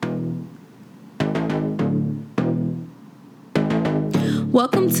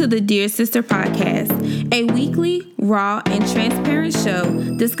Welcome to the Dear Sister Podcast, a weekly, raw, and transparent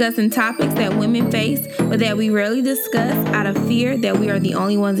show discussing topics that women face, but that we rarely discuss out of fear that we are the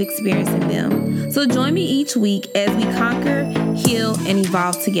only ones experiencing them. So join me each week as we conquer, heal, and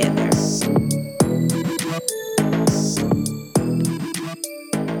evolve together.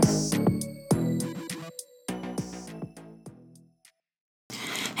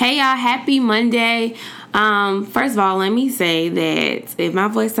 Hey y'all, happy Monday. First of all, let me say that if my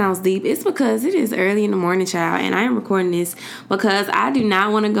voice sounds deep, it's because it is early in the morning, child, and I am recording this because I do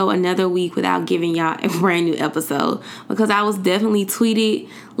not want to go another week without giving y'all a brand new episode, because I was definitely tweeted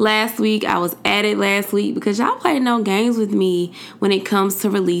last week. I was at it last week because y'all play no games with me when it comes to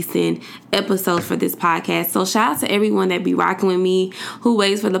releasing episodes for this podcast. So shout out to everyone that be rocking with me, who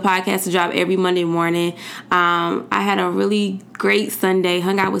waits for the podcast to drop every Monday morning. I had a really great Sunday,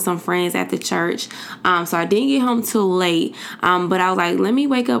 hung out with some friends at the church. So I didn't get home till late. But I was like, let me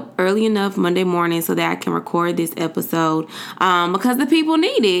wake up early enough Monday morning so that I can record this episode. Because the people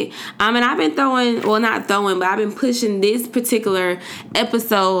need it. And I've been I've been pushing this particular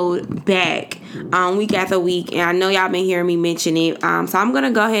episode back week after week. And I know y'all been hearing me mention it. So I'm going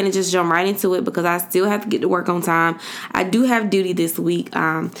to go ahead and just jump right into it because I still have to get to work on time. I do have duty this week.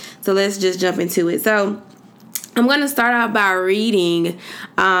 So let's just jump into it. So I'm going to start out by reading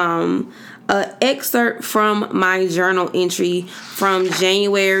an excerpt from my journal entry from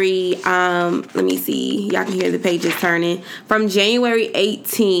January. Let me see. Y'all can hear the pages turning. From January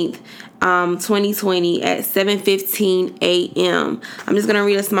 18th, 2020 at 7:15 a.m. I'm just going to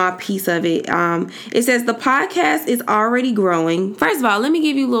read a small piece of it. It says, the podcast is already growing. First of all, let me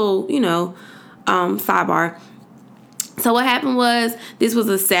give you a little, sidebar. So what happened was, this was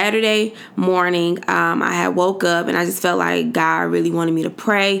a Saturday morning. I had woke up and I just felt like God really wanted me to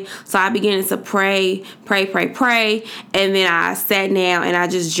pray. So I began to pray. And then I sat down and I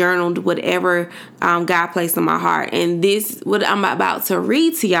just journaled whatever God placed on my heart. And this, what I'm about to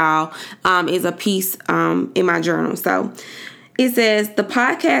read to y'all, is a piece in my journal. So it says, the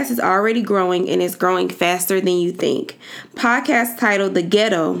podcast is already growing and it's growing faster than you think. Podcast titled The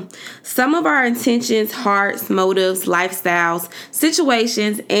Ghetto. Some of our intentions, hearts, motives, lifestyles,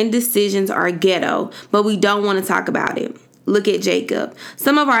 situations, and decisions are ghetto, but we don't want to talk about it. Look at Jacob.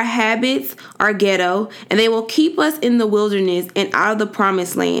 Some of our habits are ghetto, and they will keep us in the wilderness and out of the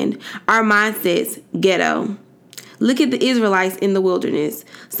promised land. Our mindsets, ghetto. Look at the Israelites in the wilderness.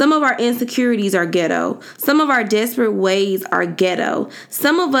 Some of our insecurities are ghetto. Some of our desperate ways are ghetto.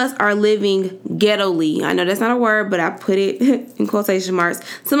 Some of us are living ghettoly. I know that's not a word, but I put it in quotation marks.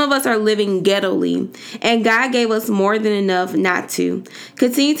 Some of us are living ghettoly, and God gave us more than enough not to.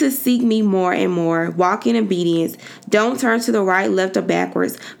 Continue to seek me more and more. Walk in obedience. Don't turn to the right, left, or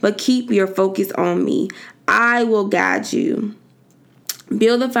backwards, but keep your focus on me. I will guide you.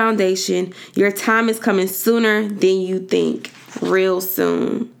 Build a foundation. Your time is coming sooner than you think. Real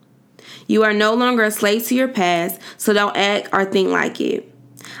soon. You are no longer a slave to your past, so don't act or think like it.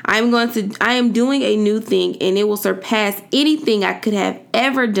 I am doing a new thing, and it will surpass anything I could have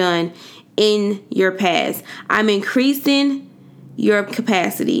ever done in your past. I'm increasing your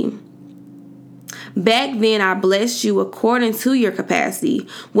capacity. Back then, I blessed you according to your capacity,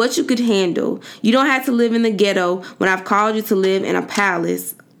 what you could handle. You don't have to live in the ghetto when I've called you to live in a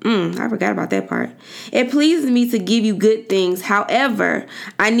palace. I forgot about that part. It pleases me to give you good things. However,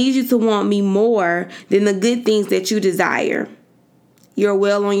 I need you to want me more than the good things that you desire. You're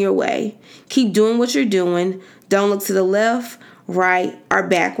well on your way. Keep doing what you're doing. Don't look to the left, right, or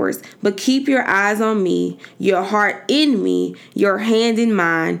backwards, but keep your eyes on me, your heart in me, your hand in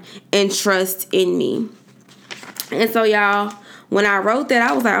mine, and trust in me. And so, y'all, when I wrote that,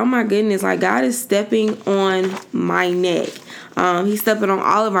 I was like, oh my goodness, like God is stepping on my neck. He's stepping on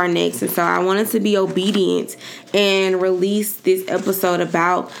all of our necks. And so I wanted to be obedient and release this episode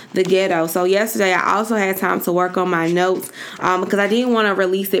about the ghetto. So yesterday I also had time to work on my notes because I didn't want to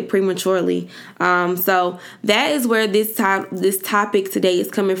release it prematurely. So that is where this topic today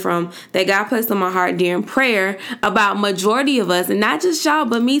is coming from, that God placed on my heart during prayer about majority of us, and not just y'all,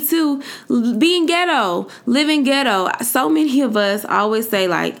 but me too, being ghetto, living ghetto. So many of us always say,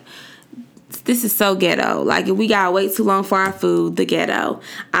 like, this is so ghetto. Like, if we gotta wait too long for our food, the ghetto.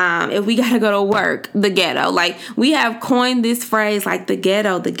 If we gotta go to work, the ghetto. Like, we have coined this phrase, like, the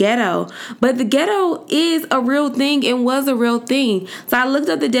ghetto. But the ghetto is a real thing and was a real thing. So I looked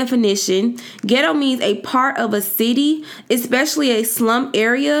up the definition. Ghetto means a part of a city, especially a slum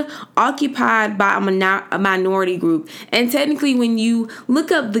area, occupied by a minority group. And technically, when you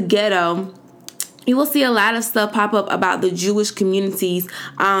look up the ghetto, you will see a lot of stuff pop up about the Jewish communities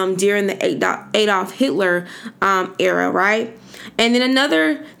during the Adolf Hitler era, right? And then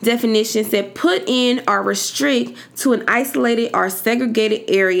another definition said put in or restrict to an isolated or segregated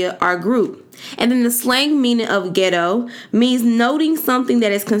area or group. And then the slang meaning of ghetto means noting something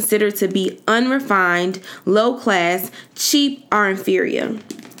that is considered to be unrefined, low class, cheap, or inferior.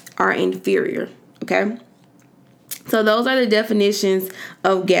 Okay? So those are the definitions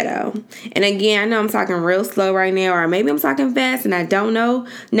of ghetto. And again, I know I'm talking real slow right now, or maybe I'm talking fast and I don't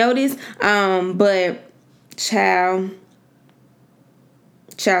notice. But child.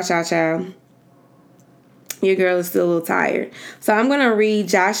 Your girl is still a little tired. So I'm going to read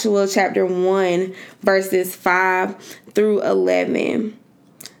Joshua chapter 1, verses 5 through 11.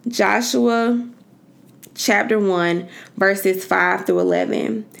 Joshua chapter 1, verses 5 through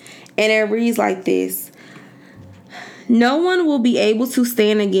 11. And it reads like this. No one will be able to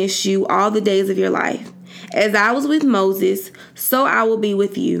stand against you all the days of your life. As I was with Moses, so I will be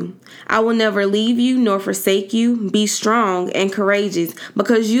with you. I will never leave you nor forsake you. Be strong and courageous,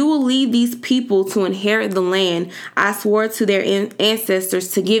 because you will lead these people to inherit the land I swore to their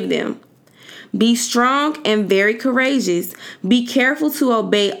ancestors to give them. Be strong and very courageous. Be careful to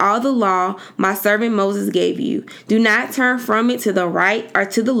obey all the law my servant Moses gave you. Do not turn from it to the right or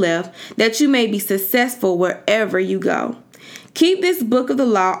to the left, that you may be successful wherever you go. Keep this book of the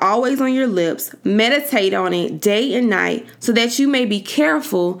law always on your lips. Meditate on it day and night, so that you may be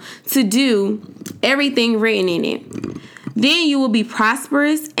careful to do everything written in it. Then you will be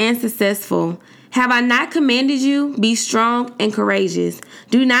prosperous and successful. Have I not commanded you? Be strong and courageous.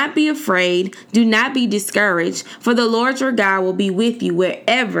 Do not be afraid. Do not be discouraged, for the Lord your God will be with you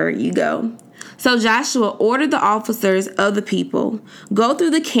wherever you go. So Joshua ordered the officers of the people, go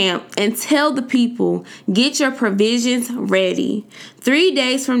through the camp and tell the people, get your provisions ready. 3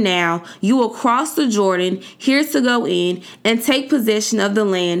 days from now, you will cross the Jordan here to go in and take possession of the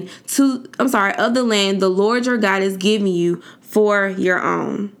land the Lord your God is giving you for your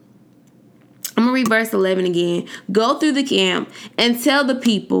own. I'm going to read verse 11 again. Go through the camp and tell the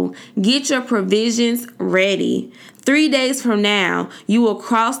people, get your provisions ready. 3 days from now, you will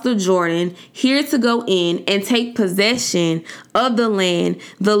cross the Jordan here to go in and take possession of the land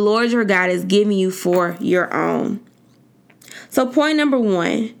the Lord your God is giving you for your own. So point number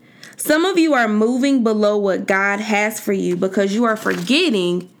 1, some of you are moving below what God has for you because you are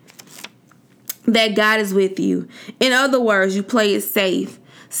forgetting that God is with you. In other words, you play it safe.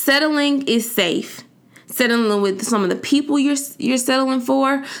 Settling is safe. Settling with some of the people you're settling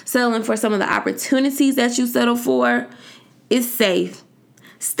for some of the opportunities that you settle for is safe.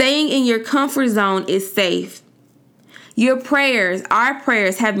 Staying in your comfort zone is safe. Our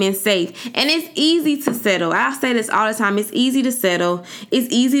prayers have been safe. And it's easy to settle. I say this all the time. It's easy to settle. It's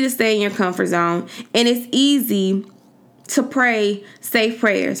easy to stay in your comfort zone. And it's easy to pray safe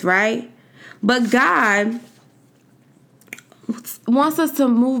prayers, right? But God wants us to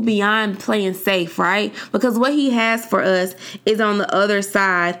move beyond playing safe, right? Because what he has for us is on the other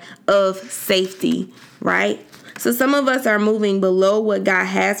side of safety, right? So some of us are moving below what God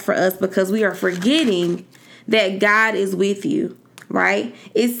has for us because we are forgetting that God is with you, right?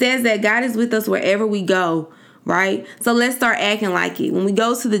 It says that God is with us wherever we go, right? So let's start acting like it. When we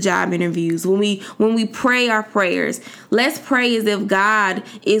go to the job interviews, when we pray our prayers, let's pray as if God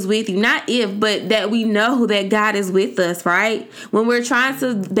is with you. Not if, but that we know that God is with us, right? When we're trying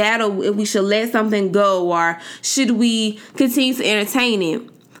to battle if we should let something go or should we continue to entertain it,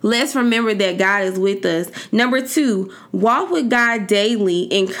 let's remember that God is with us. Number 2, walk with God daily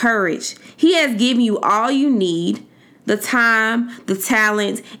in courage. He has given you all you need, the time, the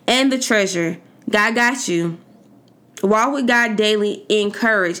talent, and the treasure. God got you. Walk with God daily in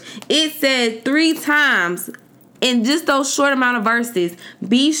courage. It said 3 times in just those short amount of verses,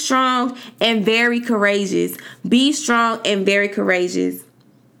 be strong and very courageous. Be strong and very courageous.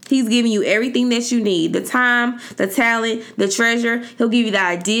 He's giving you everything that you need. The time, the talent, the treasure. He'll give you the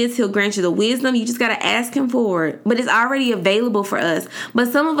ideas. He'll grant you the wisdom. You just got to ask him for it. But it's already available for us.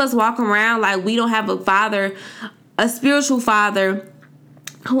 But some of us walk around like we don't have a father, a spiritual father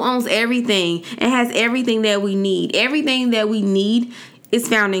who owns everything and has everything that we need. Everything that we need is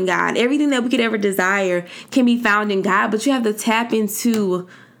found in God. Everything that we could ever desire can be found in God, but you have to tap into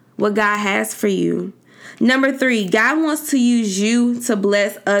what God has for you. Number 3, God wants to use you to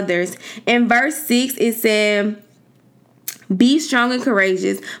bless others. In verse 6, it said, be strong and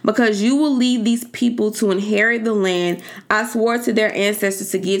courageous, because you will lead these people to inherit the land I swore to their ancestors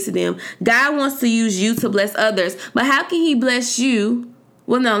to give to them. God wants to use you to bless others. But how can he bless you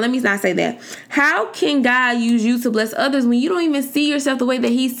Well, no, let me not say that. How can God use you to bless others when you don't even see yourself the way that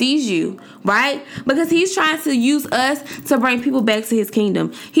he sees you, right? Because he's trying to use us to bring people back to his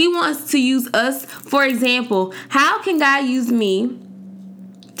kingdom. He wants to use us. For example, how can God use me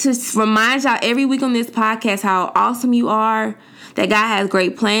to remind y'all every week on this podcast how awesome you are, that God has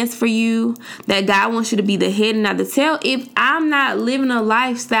great plans for you, that God wants you to be the head and not the tail, if I'm not living a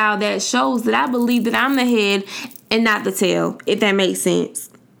lifestyle that shows that I believe that I'm the head and not the tail, if that makes sense?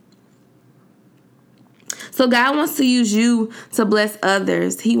 So God wants to use you to bless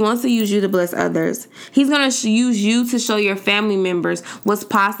others. He wants to use you to bless others. He's going to use you to show your family members what's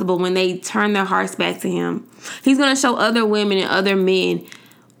possible when they turn their hearts back to him. He's going to show other women and other men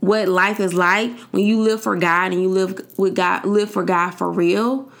what life is like when you live for God and you live for God for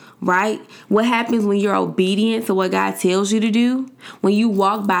real, right? What happens when you're obedient to what God tells you to do? When you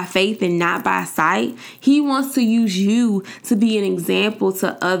walk by faith and not by sight? He wants to use you to be an example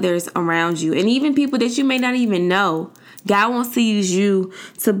to others around you and even people that you may not even know. God wants to use you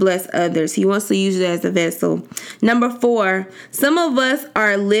to bless others. He wants to use you as a vessel. Number 4, some of us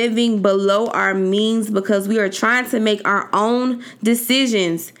are living below our means because we are trying to make our own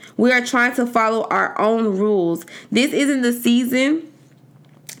decisions. We are trying to follow our own rules. This isn't the season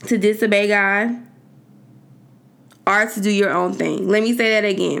to disobey God or to do your own thing. Let me say that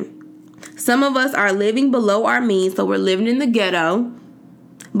again. Some of us are living below our means, so we're living in the ghetto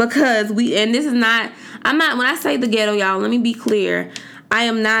because and this is not, when I say the ghetto, y'all, let me be clear. I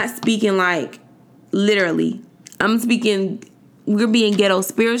am not speaking like literally. I'm speaking, we're being ghetto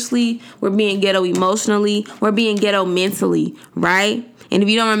spiritually, we're being ghetto emotionally, we're being ghetto mentally, right? And if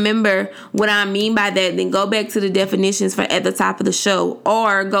you don't remember what I mean by that, then go back to the definitions at the top of the show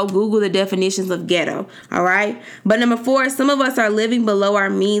or go Google the definitions of ghetto, all right? But number 4, some of us are living below our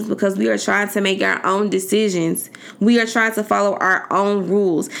means because we are trying to make our own decisions. We are trying to follow our own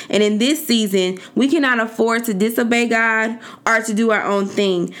rules. And in this season, we cannot afford to disobey God or to do our own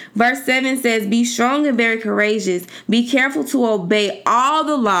thing. Verse 7 says, "Be strong and very courageous. Be careful to obey all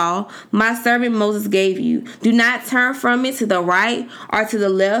the law my servant Moses gave you. Do not turn from it to the right or to the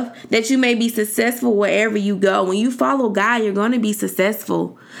left, that you may be successful wherever you go." When you follow God, you're going to be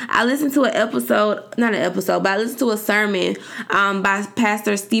successful. I listened to I listened to a sermon by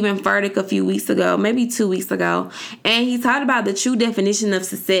Pastor Stephen Furtick a few weeks ago, maybe 2 weeks ago, and he talked about the true definition of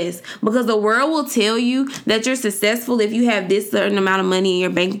success, because the world will tell you that you're successful if you have this certain amount of money in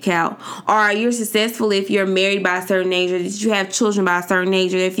your bank account, or you're successful if you're married by a certain age, or that you have children by a certain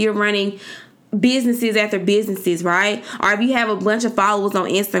age, or if you're running businesses after businesses, right? Or if you have a bunch of followers on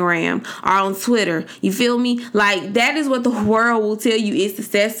Instagram or on Twitter, you feel me? Like, that is what the world will tell you is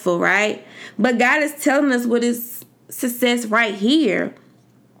successful, right? But God is telling us what is success right here.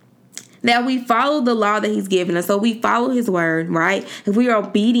 That we follow the law that he's given us. So we follow his word, right? If we are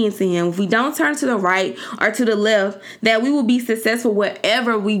obedient to him, if we don't turn to the right or to the left, that we will be successful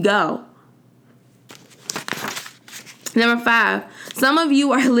wherever we go. Number 5, some of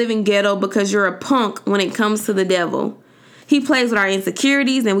you are living ghetto because you're a punk when it comes to the devil. He plays with our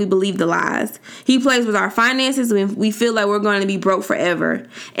insecurities and we believe the lies. He plays with our finances when we feel like we're going to be broke forever.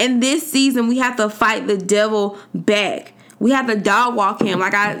 And this season, we have to fight the devil back. We have to dog walk him.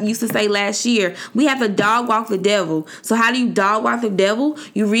 Like I used to say last year, we have to dog walk the devil. So how do you dog walk the devil?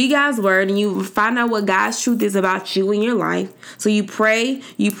 You read God's word and you find out what God's truth is about you in your life. So you pray,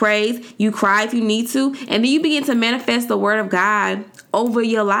 you praise, you cry if you need to, and then you begin to manifest the word of God over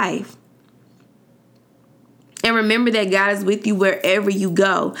your life. And remember that God is with you wherever you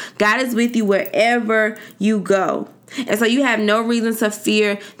go. God is with you wherever you go. And so you have no reason to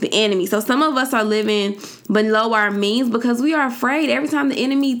fear the enemy. So some of us are living below our means because we are afraid every time the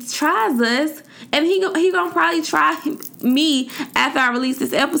enemy tries us. And he gonna probably try me after I release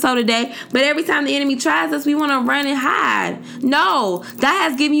this episode today. But every time the enemy tries us, we want to run and hide. No, God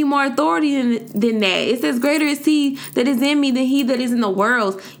has given you more authority than that. It says, "Greater is he that is in me than he that is in the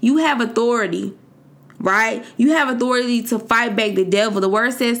world." You have authority. Right? You have authority to fight back the devil. The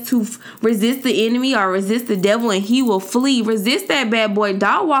word says to resist the enemy or resist the devil and he will flee. Resist that bad boy.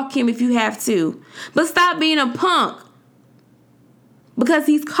 Dog walk him if you have to. But stop being a punk. Because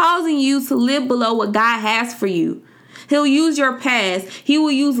he's causing you to live below what God has for you. He'll use your past. He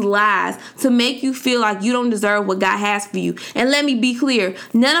will use lies to make you feel like you don't deserve what God has for you. And let me be clear.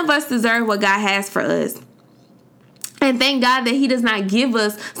 None of us deserve what God has for us. And thank God that he does not give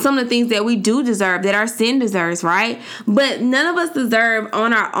us some of the things that we do deserve, that our sin deserves, right? But none of us deserve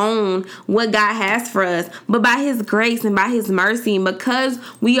on our own what God has for us. But by his grace and by his mercy, and because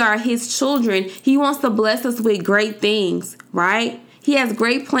we are his children, he wants to bless us with great things, right? He has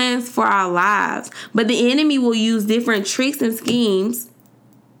great plans for our lives. But the enemy will use different tricks and schemes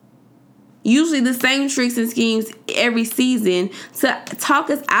usually the same tricks and schemes every season to talk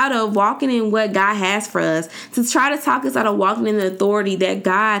us out of walking in what God has for us, to try to talk us out of walking in the authority that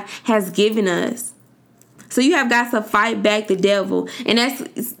God has given us. So you have got to fight back the devil. And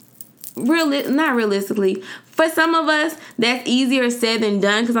that's not realistically. For some of us, that's easier said than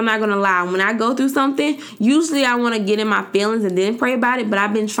done, because I'm not going to lie. When I go through something, usually I want to get in my feelings and then pray about it. But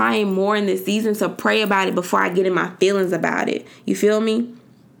I've been trying more in this season to pray about it before I get in my feelings about it. You feel me?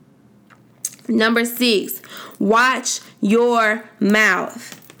 Number 6, watch your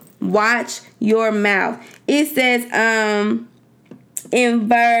mouth. Watch your mouth. It says in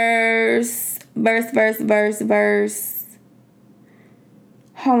verse.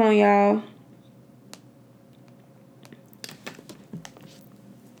 Hold on, y'all.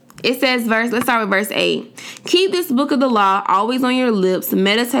 It says let's start with verse 8. Keep this book of the law always on your lips.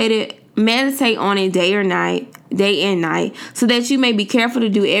 Meditate on it day and night, so that you may be careful to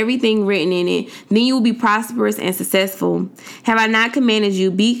do everything written in it. Then you will be prosperous and successful. Have I not commanded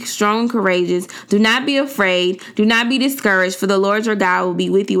you? Be strong and courageous. Do not be afraid. Do not be discouraged, for the Lord your God will be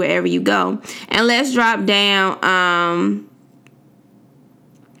with you wherever you go. And let's drop down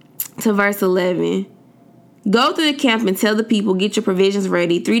to verse 11. Go to the camp and tell the people, get your provisions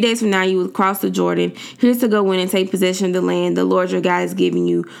ready. 3 days from now, you will cross the Jordan. Here's to go in and take possession of the land the Lord your God is giving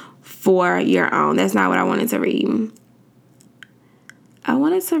you for your own. That's not what I wanted to read. I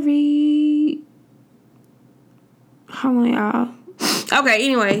wanted to read. Hold on, y'all. Okay,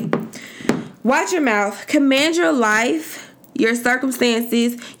 anyway. Watch your mouth. Command your life, your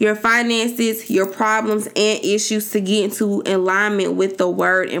circumstances, your finances, your problems, and issues to get into alignment with the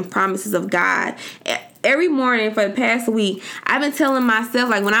word and promises of God. Every morning for the past week, I've been telling myself,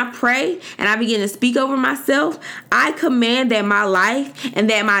 like when I pray and I begin to speak over myself, I command that my life and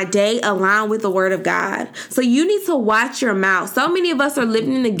that my day align with the word of God. So you need to watch your mouth. So many of us are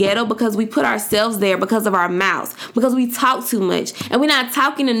living in the ghetto because we put ourselves there because of our mouths, because we talk too much. And we're not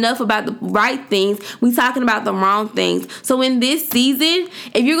talking enough about the right things. We're talking about the wrong things. So in this season,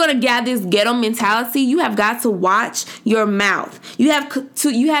 if you're going to get this ghetto mentality, you have got to watch your mouth. You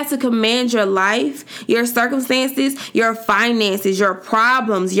have to command your life, your circumstances, your finances, your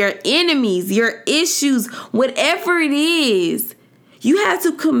problems, your enemies, your issues, whatever it is. You have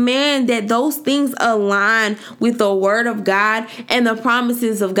to command that those things align with the word of God and the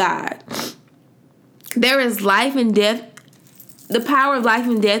promises of God. There is life and death. The power of life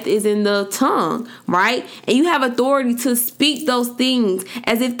and death is in the tongue, right? And you have authority to speak those things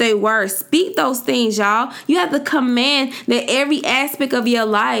as if they were. Speak those things, y'all. You have to command that every aspect of your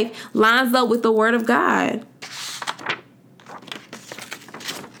life lines up with the word of God.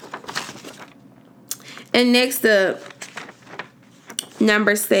 And next up,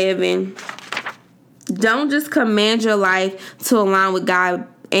 number 7. Don't just command your life to align with God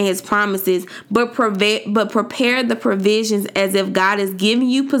and his promises, but prepare the provisions as if God is giving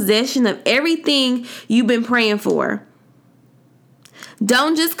you possession of everything you've been praying for.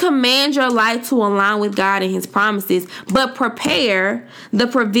 Don't just command your life to align with God and his promises, but prepare the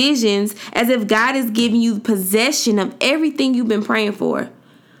provisions as if God is giving you possession of everything you've been praying for.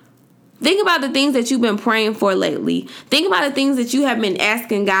 Think about the things that you've been praying for lately. Think about the things that you have been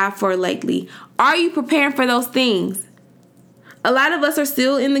asking God for lately. Are you preparing for those things? A lot of us are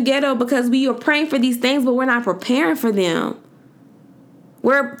still in the ghetto because we are praying for these things, but we're not preparing for them.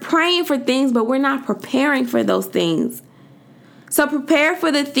 We're praying for things, but we're not preparing for those things. So prepare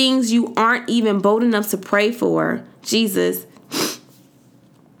for the things you aren't even bold enough to pray for. Jesus.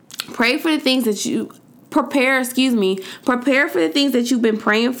 Pray for the things that you prepare for the things that you've been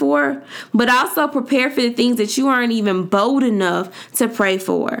praying for, but also prepare for the things that you aren't even bold enough to pray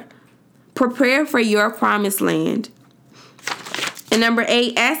for. Prepare for your promised land. And number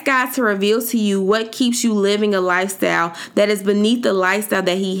 8, ask God to reveal to you what keeps you living a lifestyle that is beneath the lifestyle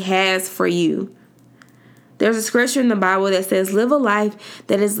that he has for you. There's a scripture in the Bible that says, live a life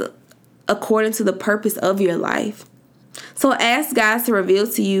that is according to the purpose of your life. So ask God to reveal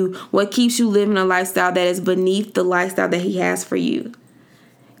to you what keeps you living a lifestyle that is beneath the lifestyle that he has for you.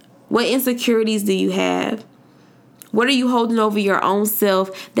 What insecurities do you have? What are you holding over your own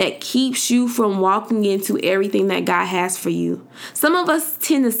self that keeps you from walking into everything that God has for you? Some of us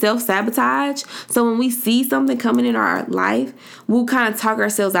tend to self-sabotage. So when we see something coming in our life, we'll kind of talk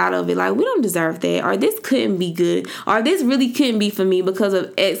ourselves out of it. Like, we don't deserve that. Or this couldn't be good. Or this really couldn't be for me because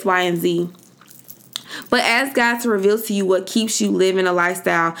of X, Y, and Z. But ask God to reveal to you what keeps you living a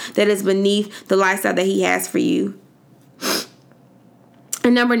lifestyle that is beneath the lifestyle that he has for you.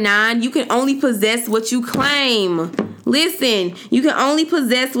 And number 9, you can only possess what you claim. Listen, you can only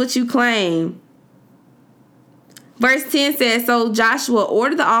possess what you claim. Verse 10 says, so Joshua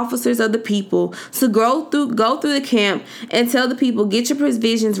ordered the officers of the people to go through the camp and tell the people, get your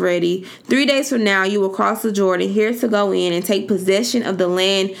provisions ready. 3 days from now, you will cross the Jordan here to go in and take possession of the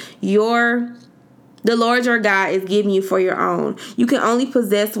land the Lord your God is giving you for your own. You can only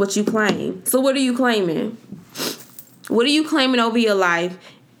possess what you claim. So what are you claiming? What are you claiming over your life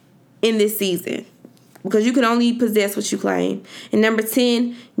in this season? Because you can only possess what you claim. And number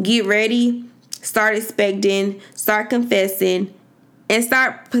 10, get ready. Start expecting, start confessing, and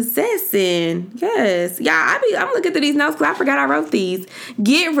start possessing. Yes. Yeah, I'm looking through these notes because I forgot I wrote these.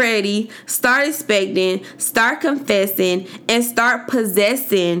 Get ready, start expecting, start confessing, and start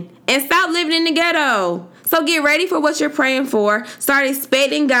possessing. And stop living in the ghetto. So get ready for what you're praying for. Start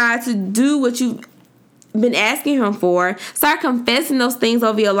expecting God to do what you've been asking him for. Start confessing those things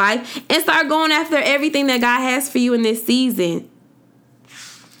over your life. And start going after everything that God has for you in this season.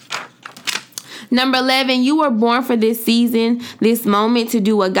 Number 11, you were born for this season, this moment, to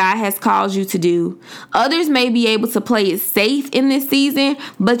do what God has called you to do. Others may be able to play it safe in this season,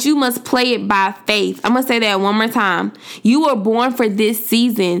 but you must play it by faith. I'm going to say that one more time. You were born for this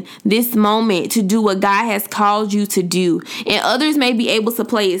season, this moment, to do what God has called you to do. And others may be able to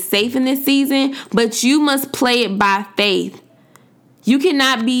play it safe in this season, but you must play it by faith. You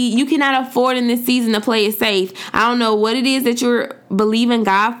cannot afford in this season to play it safe. I don't know what it is that you're believing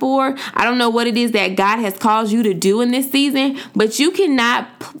God for. I don't know what it is that God has called you to do in this season, but you cannot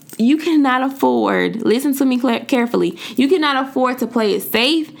afford, listen to me carefully. You cannot afford to play it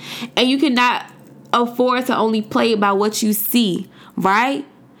safe, and you cannot afford to only play it by what you see, right?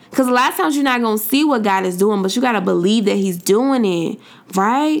 Because a lot of times you're not going to see what God is doing, but you got to believe that he's doing it,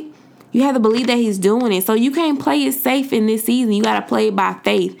 right? You have to believe that he's doing it. So you can't play it safe in this season. You got to play it by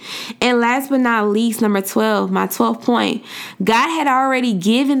faith. And last but not least, number 12, my 12th point. God had already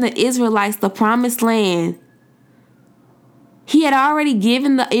given the Israelites the promised land. He had already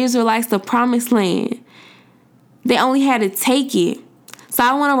given the Israelites the promised land. They only had to take it. So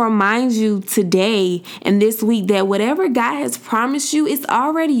I want to remind you today and this week that whatever God has promised you, it's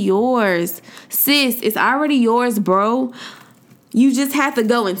already yours. Sis, it's already yours, bro. You just have to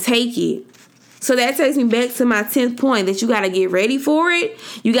go and take it. So that takes me back to my 10th point, that you got to get ready for it.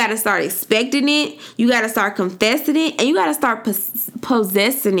 You got to start expecting it. You got to start confessing it. And you got to start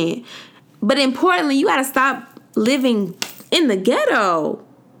possessing it. But importantly, you got to stop living in the ghetto.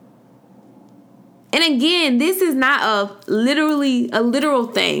 And again, this is not a literal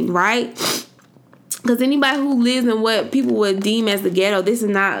thing, right? Because anybody who lives in what people would deem as the ghetto, this is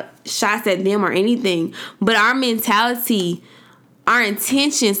not shots at them or anything. But our mentality, our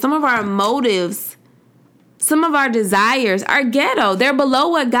intentions, some of our motives, some of our desires are ghetto. They're below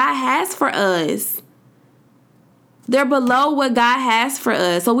what God has for us. They're below what God has for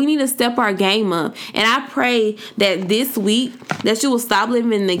us. So we need to step our game up. And I pray that this week that you will stop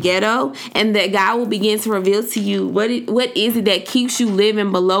living in the ghetto and that God will begin to reveal to you what is it that keeps you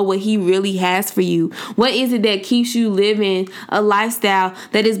living below what he really has for you. What is it that keeps you living a lifestyle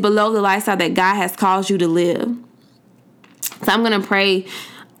that is below the lifestyle that God has caused you to live. So I'm going to pray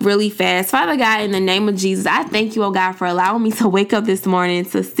really fast. Father God, in the name of Jesus, I thank you, oh God, for allowing me to wake up this morning,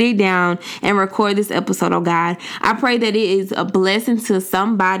 to sit down and record this episode, oh God. I pray that it is a blessing to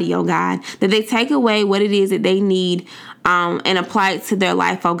somebody, oh God, that they take away what it is that they need and apply it to their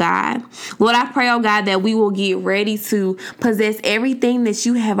life, oh God. Lord, I pray, oh God, that we will get ready to possess everything that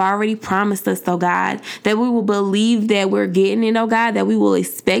you have already promised us, oh God, that we will believe that we're getting it, oh God, that we will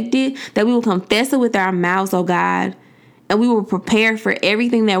expect it, that we will confess it with our mouths, oh God. And we will prepare for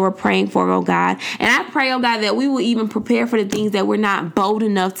everything that we're praying for, oh God. And I pray, oh God, that we will even prepare for the things that we're not bold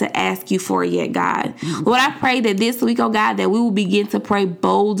enough to ask you for yet, God. Lord, I pray that this week, oh God, that we will begin to pray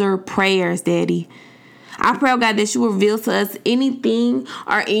bolder prayers, Daddy. I pray, oh God, that you will reveal to us anything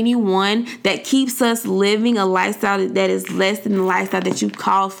or anyone that keeps us living a lifestyle that is less than the lifestyle that you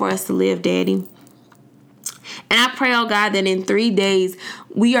called for us to live, Daddy. And I pray, oh God, that in 3 days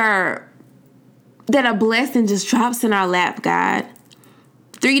that a blessing just drops in our lap, God.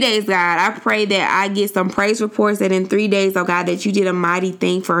 3 days, God. I pray that I get some praise reports that in 3 days, oh God, that you did a mighty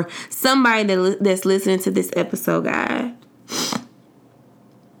thing for somebody that's listening to this episode, God.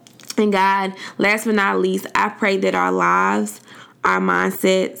 And God, last but not least, I pray that our lives, our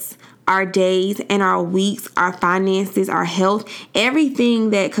mindsets, our days and our weeks, our finances, our health, everything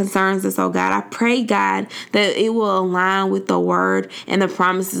that concerns us, oh God, I pray, God, that it will align with the word and the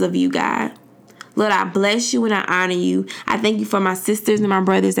promises of you, God. Lord, I bless you and I honor you. I thank you for my sisters and my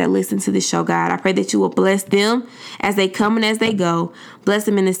brothers that listen to this show, God. I pray that you will bless them as they come and as they go. Bless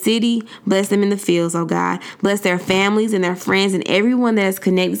them in the city. Bless them in the fields, oh God. Bless their families and their friends and everyone that is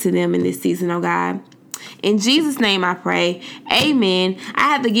connected to them in this season, oh God. In Jesus' name I pray. Amen. I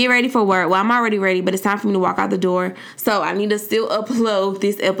have to get ready for work. Well, I'm already ready, but it's time for me to walk out the door. So I need to still upload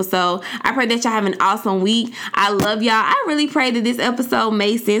this episode. I pray that y'all have an awesome week. I love y'all. I really pray that this episode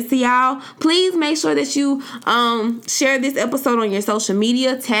made sense to y'all. Please make sure that you share this episode on your social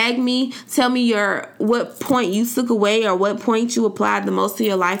media. Tag me. Tell me what point you took away or what point you applied the most to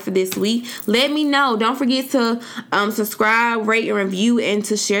your life for this week. Let me know. Don't forget to subscribe, rate, and review, and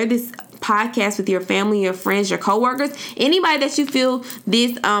to share this podcast with your family, your friends, your coworkers, anybody that you feel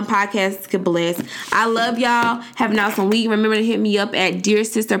this podcast could bless. I love y'all. Have an awesome week. Remember to hit me up at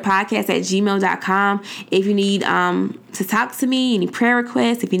dearsisterpodcast@gmail.com if you need to talk to me, any prayer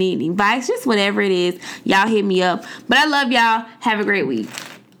requests, if you need any advice, just whatever it is, y'all hit me up. But I love y'all. Have a great week.